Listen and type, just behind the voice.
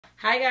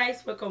Hi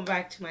guys, welcome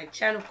back to my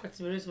channel.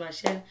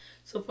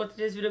 So for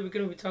today's video, we're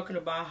going to be talking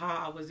about how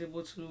I was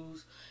able to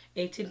lose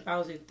 18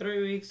 pounds in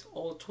 3 weeks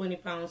or 20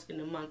 pounds in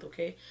a month.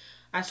 Okay,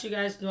 as you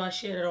guys know, I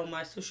shared it on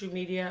my social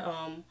media.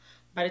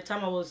 By the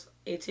time I was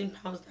 18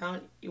 pounds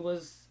down, it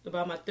was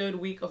about my 3rd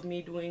week of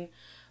me doing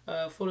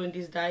following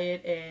this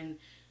diet and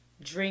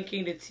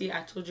drinking the tea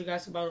I told you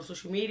guys about on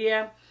social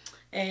media.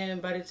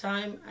 And by the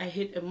time I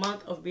hit a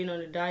month of being on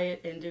the diet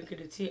and drinking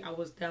the tea, I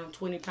was down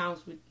 20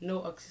 pounds with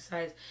no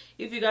exercise.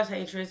 If you guys are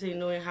interested in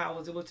knowing how I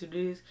was able to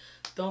do this,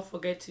 don't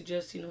forget to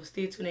just,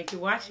 stay tuned and keep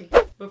watching.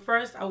 But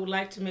first, I would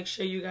like to make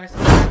sure you guys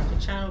subscribe to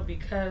the channel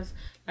because,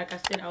 like I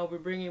said, I will be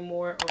bringing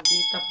more of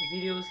these type of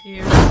videos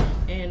here.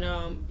 And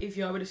if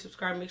you already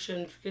subscribed, make sure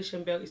the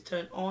notification bell is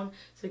turned on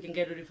so you can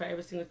get notified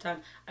every single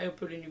time I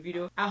upload a new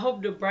video. I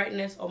hope the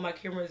brightness on my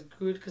camera is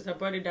good because I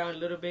brought it down a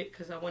little bit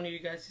because I wanted you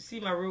guys to see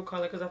my real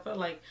color, because I felt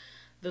like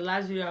the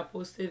last video I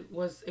posted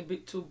was a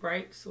bit too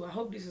bright. So I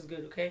hope this is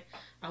good, okay?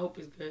 I hope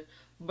it's good.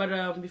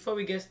 But before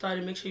we get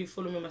started, make sure you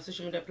follow me on my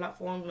social media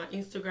platforms, my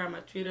Instagram,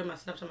 my Twitter, my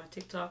Snapchat, my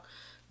TikTok.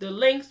 The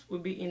links will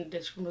be in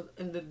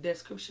the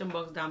description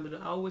box down below.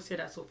 I always say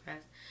that so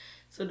fast.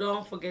 So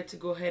don't forget to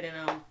go ahead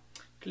and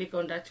click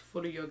on that to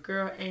follow your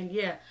girl. And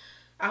yeah,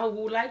 I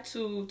would like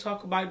to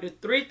talk about the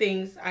 3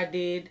 things I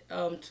did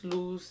to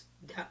lose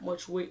that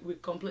much weight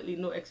with completely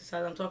no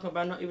exercise. I'm talking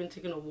about not even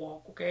taking a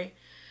walk, okay?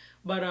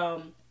 But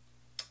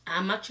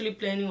I'm actually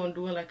planning on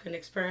doing like an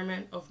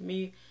experiment of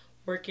me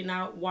working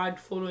out while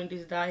following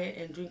this diet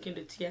and drinking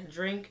the tea I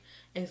drink,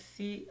 and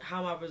see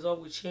how my result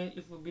will change, if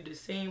it will be the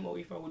same or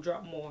if I will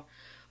drop more.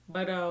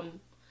 But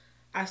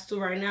as to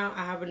right now,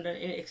 I haven't done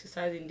any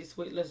exercise in this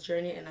weight loss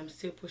journey and I'm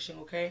still pushing,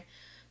 okay?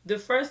 The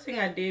first thing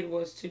I did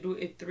was to do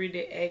a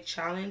 3-day egg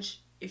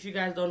challenge. If you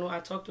guys don't know, I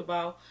talked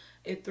about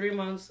a 3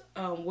 months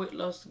weight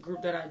loss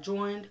group that I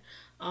joined.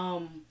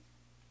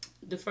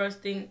 The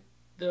first thing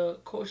the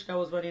coach that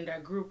was running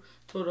that group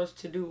told us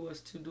to do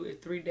was to do a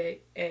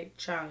 3-day egg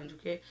challenge,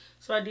 okay?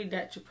 So I did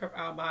that to prep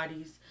our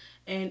bodies.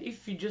 And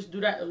if you just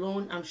do that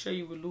alone, I'm sure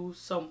you will lose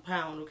some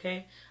pound,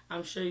 okay?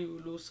 I'm sure you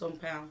will lose some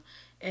pound.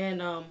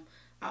 And I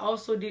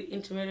also did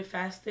intermittent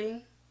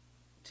fasting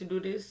to do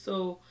this.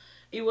 So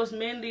it was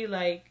mainly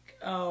like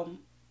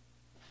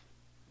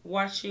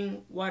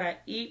watching what I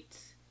eat.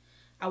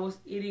 I was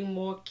eating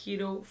more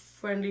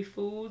keto-friendly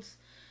foods.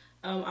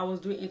 I was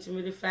doing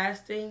intermittent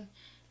fasting.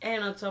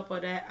 And on top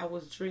of that, I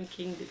was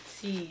drinking the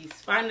teas.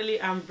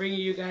 Finally, I'm bringing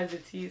you guys the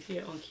teas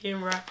here on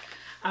camera.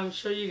 I'm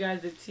showing you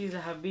guys the teas I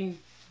have been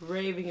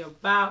raving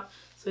about.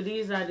 So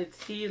these are the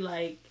tea,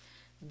 like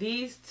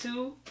these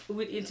 2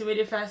 with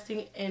intermittent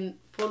fasting and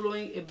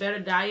following a better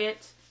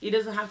diet. It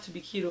doesn't have to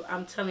be keto.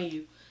 I'm telling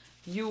you,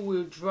 you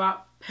will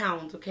drop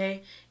pounds,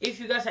 okay?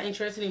 If you guys are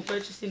interested in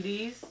purchasing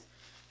these,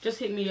 just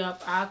hit me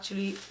up. I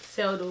actually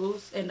sell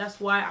those, and that's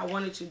why I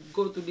wanted to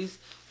go through this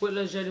weight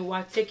loss journey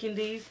while taking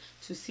these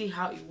to see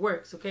how it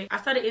works, okay? I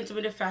started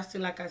intermittent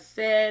fasting, like I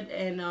said,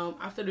 and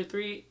after the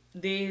 3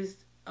 days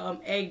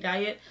egg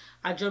diet,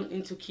 I jumped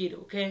into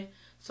keto, okay?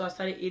 So I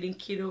started eating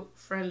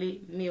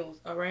keto-friendly meals,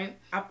 all right?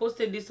 I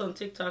posted this on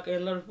TikTok, and a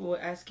lot of people were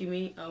asking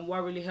me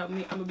what really helped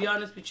me. I'm gonna be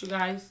honest with you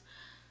guys.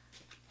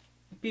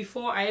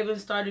 Before I even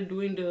started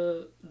doing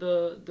the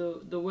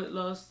weight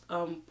loss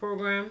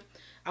program,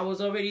 I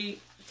was already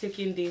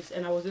taking this,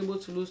 and I was able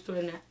to lose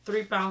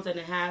 3.5 pounds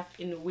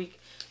in a week.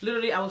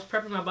 Literally, I was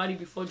prepping my body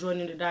before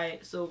joining the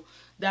diet. So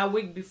that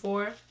week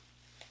before,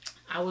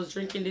 I was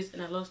drinking this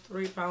and I lost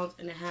 3.5 pounds.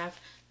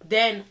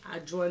 Then I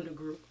joined the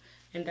group,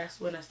 and that's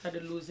when I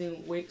started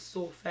losing weight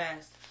so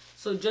fast.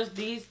 So just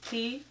these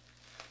tea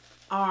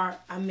are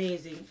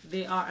amazing.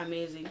 They are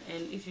amazing.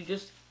 And if you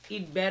just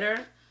eat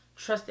better,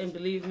 trust and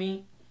believe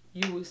me,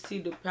 you will see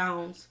the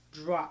pounds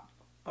drop.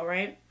 All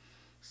right?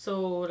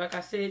 So like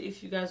I said,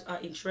 if you guys are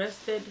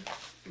interested,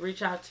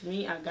 reach out to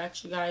me. I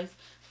got you guys.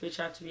 Reach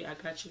out to me. I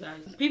got you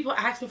guys. People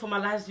asked me for my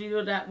last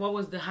video that what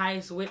was the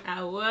highest weight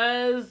I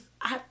was.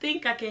 I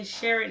think I can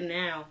share it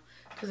now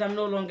because I'm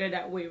no longer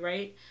that weight,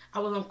 right? I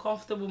was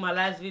uncomfortable my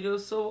last video.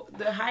 So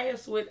the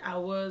highest weight I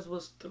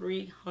was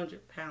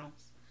 300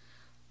 pounds.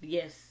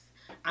 Yes,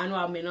 I know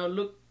I may not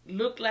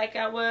look like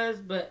I was,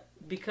 but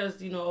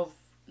because, of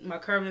my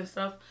curves and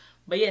stuff.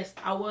 But yes,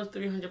 I was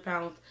 300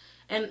 pounds.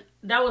 And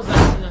that was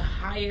like the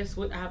highest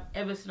weight I've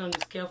ever seen on the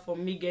scale for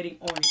me getting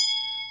on it.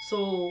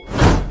 So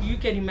you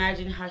can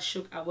imagine how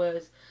shook I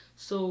was.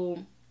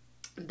 So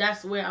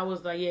that's where I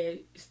was like, yeah,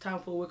 it's time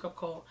for a wake-up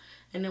call.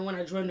 And then when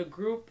I joined the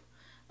group,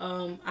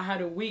 I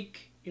had a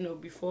week,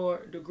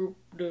 before the group,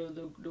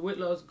 the weight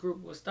loss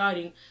group was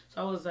starting.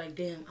 So I was like,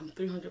 damn, I'm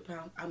 300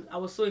 pounds. I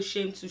was so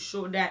ashamed to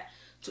show that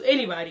to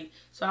anybody.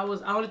 So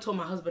I only told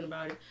my husband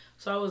about it.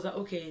 So I was like,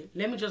 okay,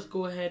 let me just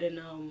go ahead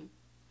and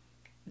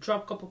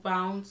drop a couple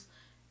pounds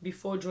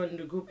before joining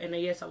the group. And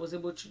yes, I was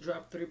able to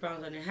drop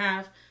 3.5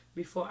 pounds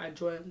before I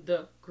joined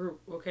the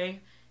group, okay?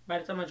 By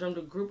the time I joined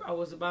the group, I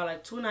was about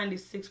like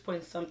 296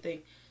 point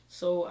something.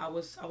 So I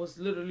was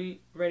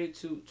literally ready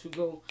to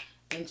go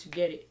and to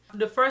get it.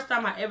 The first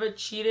time I ever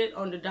cheated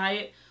on the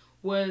diet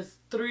was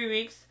 3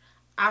 weeks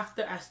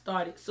after I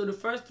started. So the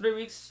first 3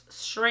 weeks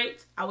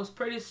straight, I was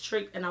pretty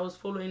strict and I was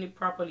following it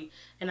properly,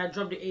 and I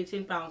dropped the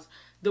 18 pounds.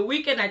 The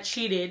weekend I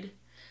cheated,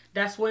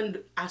 that's when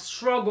I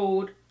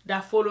struggled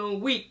that following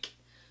week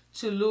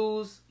to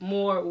lose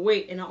more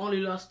weight, and I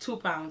only lost 2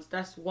 pounds.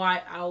 That's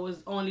why I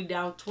was only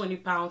down 20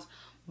 pounds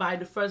by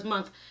the first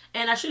month.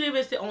 And I shouldn't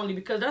even say only,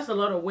 because that's a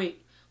lot of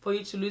weight for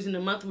you to lose in a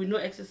month with no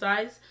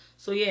exercise.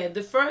 So yeah,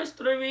 the first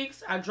 3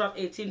 weeks I dropped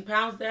 18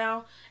 pounds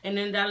down, and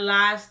then that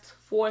last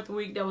 4th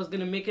week that was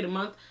gonna make it a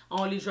month,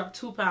 I only dropped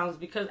 2 pounds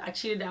because I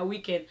cheated that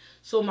weekend.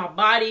 So my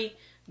body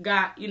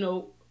got, you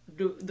know,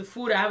 the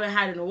food I haven't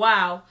had in a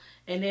while,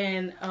 and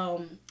then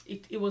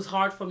it was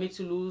hard for me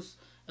to lose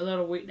a lot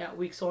of weight that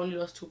week, so I only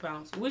lost 2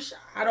 pounds, which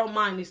I don't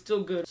mind. It's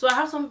still good. So I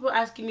have some people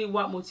asking me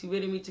what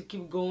motivated me to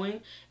keep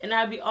going, and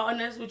I'll be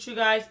honest with you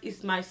guys,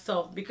 it's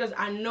myself, because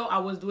I know I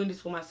was doing this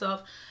for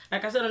myself.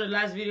 Like I said on the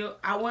last video,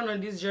 I went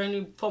on this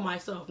journey for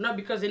myself, not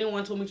because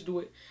anyone told me to do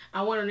it.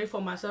 I went on it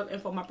for myself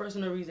and for my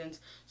personal reasons.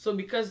 So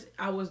because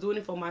I was doing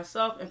it for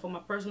myself and for my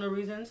personal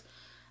reasons,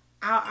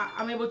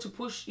 I'm able to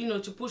push, you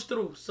know, to push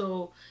through.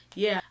 So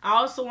yeah, I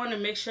also want to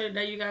make sure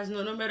that you guys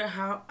know, no matter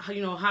how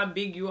you know, how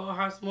big you are,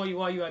 how small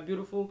you are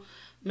beautiful.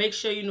 Make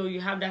sure, you know,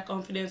 you have that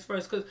confidence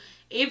first, because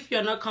if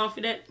you're not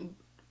confident,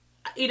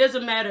 it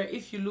doesn't matter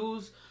if you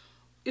lose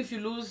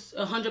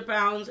 100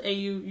 pounds and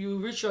you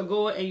reach your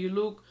goal and you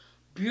look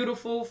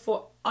beautiful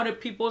for other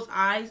people's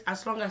eyes.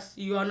 As long as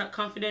you are not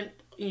confident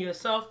in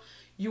yourself,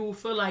 you will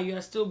feel like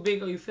you're still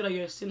big, or you feel like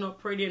you're still not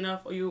pretty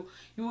enough, or you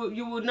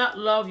will not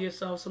love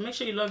yourself. So make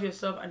sure you love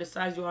yourself at the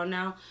size you are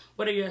now.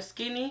 Whether you're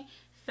skinny,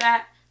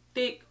 fat,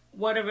 thick,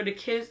 whatever the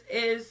case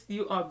is,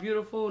 you are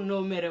beautiful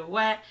no matter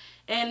what.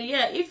 And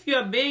yeah, if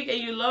you're big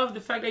and you love the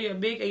fact that you're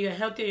big and you're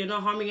healthy and you're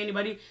not harming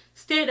anybody,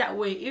 stay that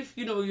way. If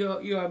you know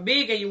you're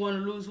big and you want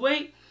to lose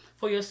weight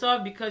for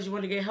yourself because you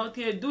want to get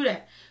healthier, do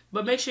that.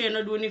 But make sure you're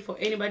not doing it for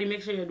anybody.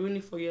 Make sure you're doing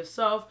it for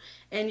yourself.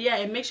 And yeah,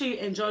 and make sure you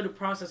enjoy the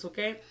process,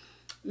 okay?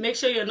 Make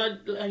sure you're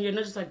not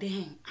just like,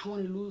 dang, I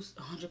want to lose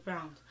 100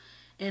 pounds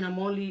and I'm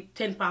only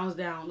 10 pounds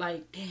down.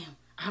 Like, damn,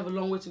 I have a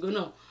long way to go.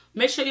 No.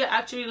 Make sure you're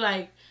actually,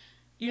 like,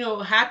 you know,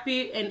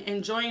 happy and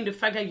enjoying the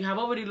fact that you have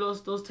already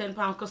lost those 10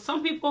 pounds. Because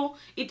some people,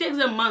 it takes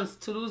them months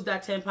to lose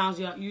that 10 pounds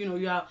you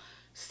are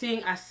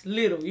seeing as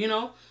little, you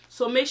know.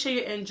 So make sure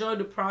you enjoy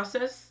the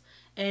process,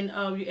 and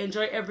you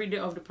enjoy every day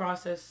of the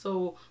process.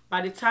 So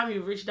by the time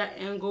you reach that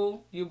end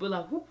goal, you'll be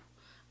like, whoo,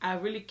 I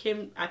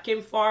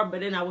came far.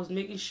 But then I was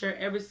making sure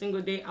every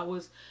single day I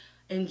was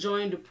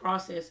enjoying the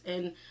process.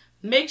 And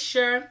make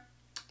sure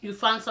you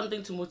find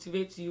something to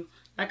motivate you.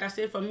 Like I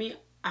said, for me,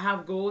 I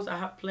have goals, I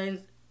have plans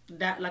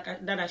that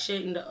I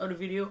shared in the other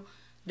video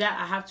that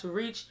I have to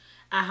reach.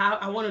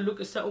 I want to look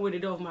a certain way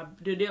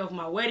the day of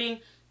my wedding.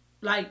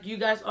 Like you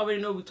guys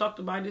already know, we talked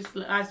about this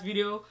last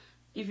video.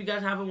 If you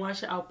guys haven't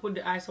watched it, I'll put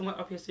the eye somewhere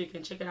up here so you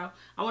can check it out.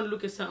 I want to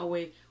look a certain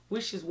way,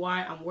 which is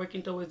why I'm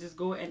working towards this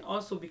goal, and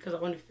also because I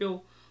want to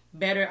feel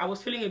better. I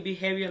was feeling a bit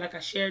heavier, like I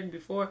shared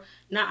before.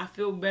 Now I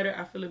feel better.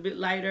 I feel a bit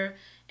lighter.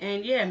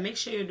 And yeah, make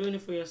sure you're doing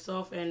it for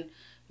yourself, and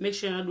make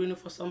sure you're not doing it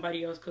for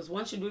somebody else. Because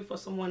once you do it for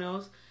someone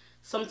else,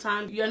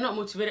 sometimes you're not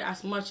motivated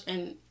as much.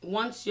 And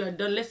once you're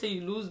done, let's say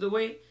you lose the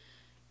weight,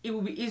 it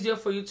will be easier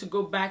for you to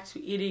go back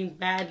to eating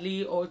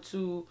badly or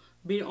to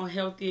being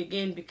unhealthy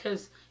again,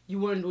 because you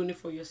weren't doing it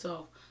for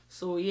yourself.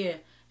 So yeah,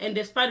 and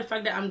despite the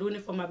fact that I'm doing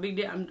it for my big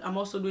day, I'm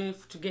also doing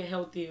it to get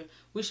healthier,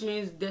 which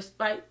means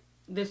despite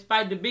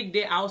the big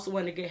day, I also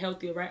want to get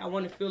healthier, right? I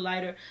want to feel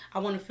lighter. I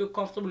want to feel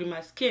comfortable in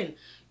my skin,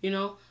 you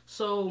know?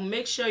 So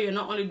make sure you're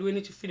not only doing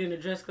it to fit in the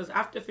dress, because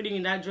after fitting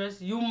in that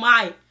dress, you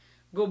might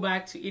go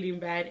back to eating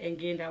bad and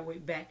gain that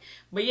weight back.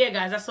 But yeah,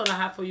 guys, that's all I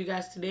have for you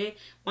guys today.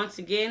 Once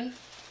again,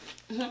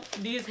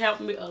 these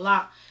helped me a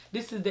lot.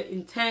 This is the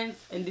intense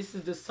and this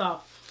is the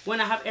soft. When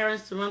I have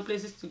errands to run,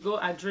 places to go,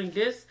 I drink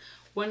this.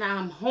 When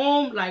I'm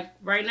home, like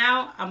right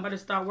now, I'm about to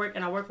start work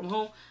and I work from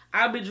home,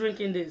 I'll be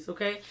drinking this,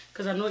 okay?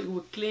 Because I know it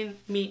will clean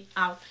me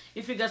out.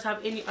 If you guys have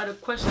any other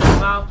questions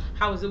about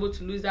how I was able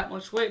to lose that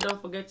much weight,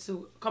 don't forget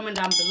to comment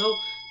down below.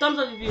 Thumbs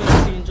up if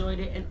you enjoyed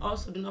it. And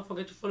also do not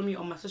forget to follow me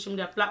on my social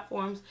media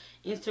platforms,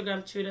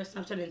 Instagram, Twitter,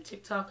 Snapchat, and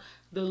TikTok.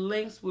 The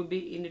links will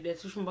be in the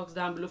description box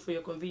down below for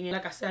your convenience.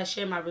 Like I said, I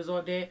share my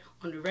result there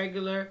on the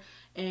regular.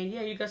 And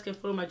yeah, you guys can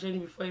follow my journey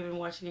before even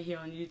watching it here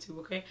on YouTube,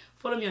 okay?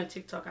 Follow me on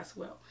TikTok as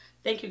well.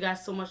 Thank you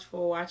guys so much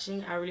for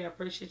watching. I really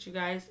appreciate you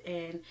guys.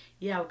 And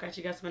yeah, I'll catch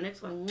you guys in my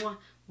next one. Mwah.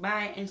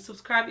 Bye. And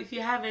subscribe if you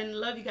haven't.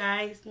 Love you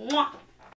guys. Mwah.